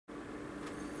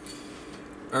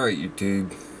Alright,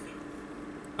 YouTube.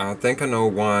 I think I know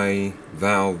why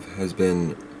Valve has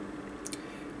been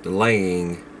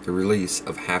delaying the release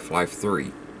of Half-Life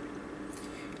 3.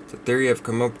 It's a theory I've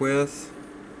come up with,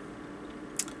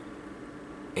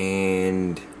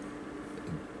 and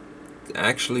it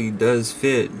actually does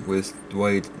fit with the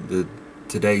way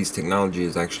today's technology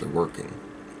is actually working.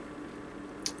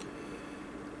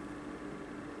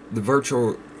 The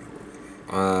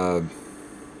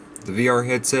VR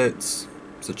headsets,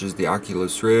 such as the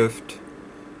Oculus Rift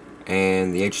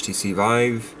and the HTC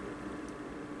Vive,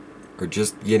 are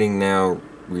just getting now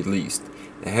released.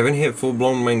 They haven't hit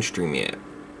full-blown mainstream yet.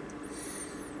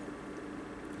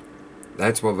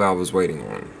 That's what Valve was waiting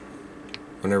on.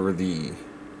 Whenever the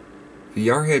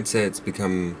VR headsets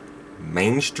become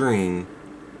mainstream,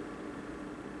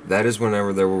 that is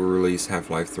whenever they will release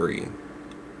Half-Life 3.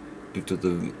 Due to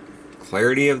the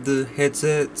clarity of the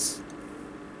headsets,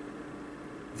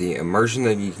 the immersion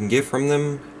that you can get from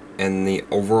them, and the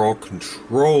overall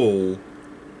control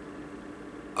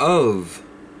of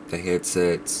the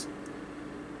headsets,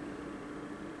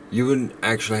 you would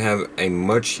actually have a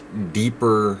much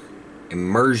deeper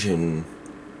immersion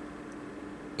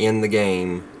in the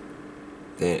game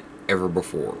than ever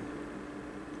before.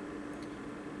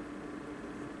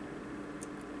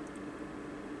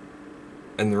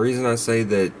 And the reason I say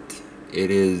that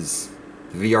it is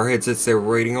the VR headsets they were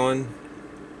waiting on,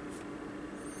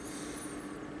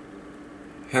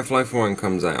 Half-Life 1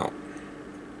 comes out.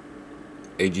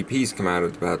 AGPs come out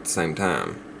at about the same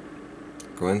time.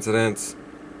 Coincidence?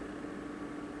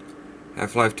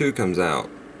 Half-Life 2 comes out.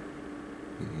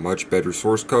 Much better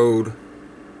source code,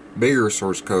 bigger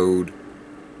source code.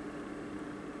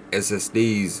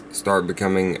 SSDs start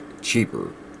becoming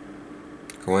cheaper.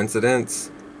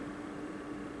 Coincidence?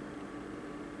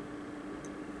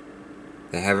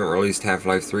 They haven't released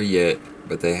Half-Life 3 yet,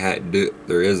 but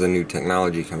there is a new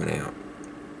technology coming out.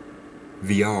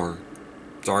 VR.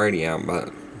 It's already out, but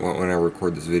when I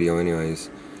record this video anyways.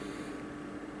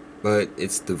 But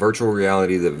it's the virtual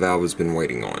reality that Valve has been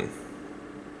waiting on.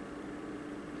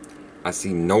 I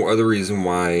see no other reason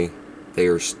why they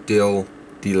are still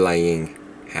delaying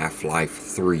Half-Life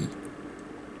 3.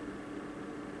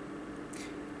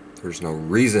 There's no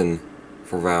reason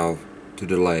for Valve to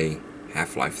delay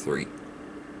Half-Life 3.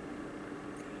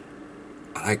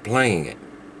 I like playing it.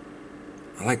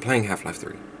 I like playing Half-Life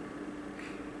 3.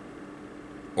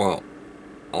 Well,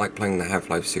 I like playing the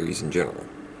Half-Life series in general.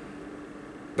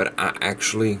 But I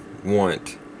actually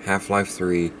want Half-Life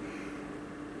 3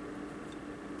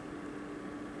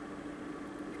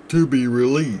 to be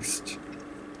released.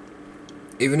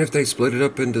 Even if they split it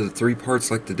up into the 3 parts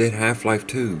like they did Half-Life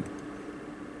 2,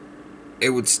 it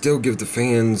would still give the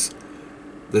fans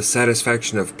the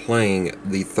satisfaction of playing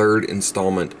the 3rd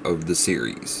installment of the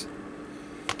series.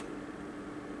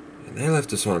 And they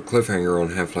left us on a cliffhanger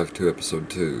on Half-Life 2 Episode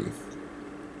 2.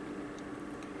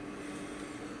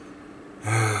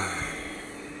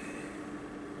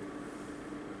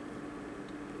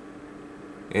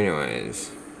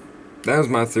 Anyways, that was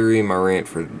my theory and my rant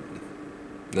for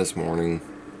this morning.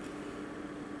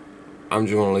 I'm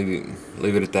just gonna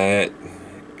leave it at that.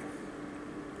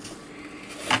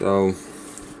 So,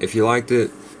 if you liked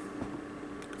it,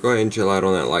 go ahead and chill out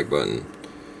on that like button.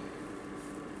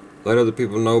 Let other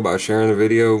people know by sharing the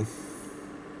video,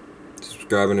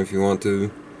 subscribing if you want to.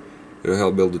 It'll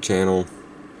help build the channel.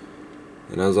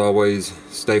 And as always,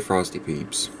 stay frosty,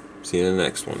 peeps. See you in the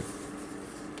next one.